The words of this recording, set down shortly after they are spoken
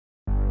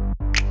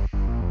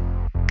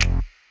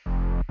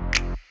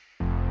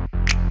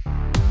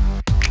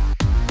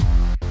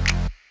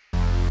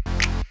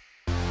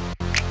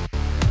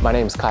My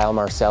name is Kyle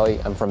Marcelli.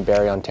 I'm from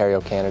Barrie,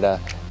 Ontario,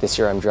 Canada. This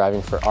year I'm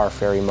driving for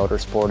R.Ferri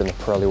Motorsport in the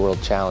Pirelli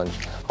World Challenge.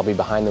 I'll be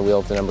behind the wheel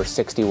of the number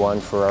 61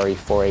 Ferrari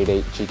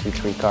 488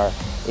 GT3 car.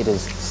 It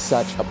is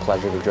such a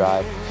pleasure to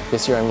drive.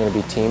 This year I'm going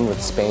to be teamed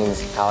with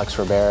Spain's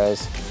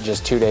Riberas.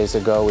 Just 2 days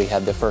ago we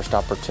had the first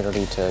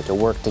opportunity to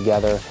work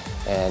together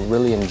and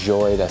really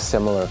enjoyed a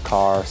similar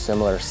car,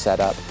 similar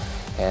setup,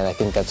 and I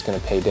think that's going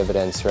to pay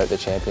dividends throughout the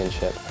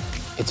championship.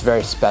 It's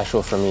very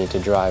special for me to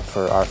drive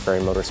for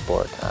R.Ferri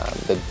Motorsport.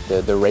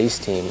 The race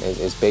team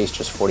is based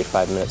just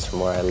 45 minutes from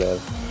where I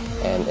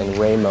live, and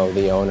Remo,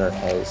 the owner,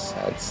 has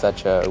had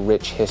such a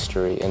rich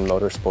history in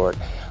motorsport.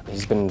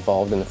 He's been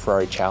involved in the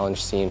Ferrari Challenge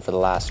scene for the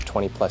last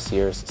 20+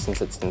 years,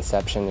 since its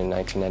inception in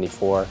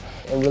 1994.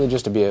 And really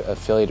just to be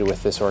affiliated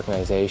with this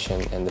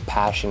organization and the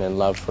passion and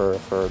love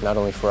for not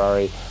only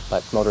Ferrari,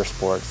 but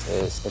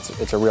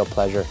motorsports, it's a real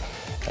pleasure.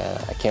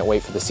 I can't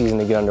wait for the season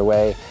to get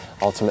underway,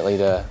 ultimately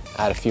to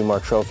add a few more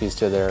trophies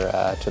to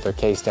their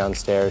case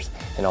downstairs,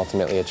 and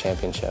ultimately a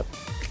championship.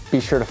 Be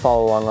sure to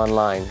follow along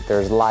online.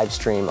 There's live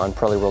stream on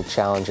Pirelli World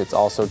Challenge. It's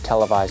also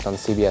televised on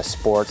CBS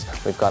Sports.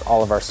 We've got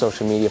all of our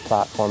social media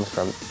platforms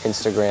from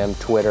Instagram,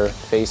 Twitter,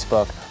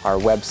 Facebook, our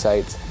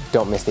websites.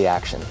 Don't miss the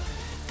action.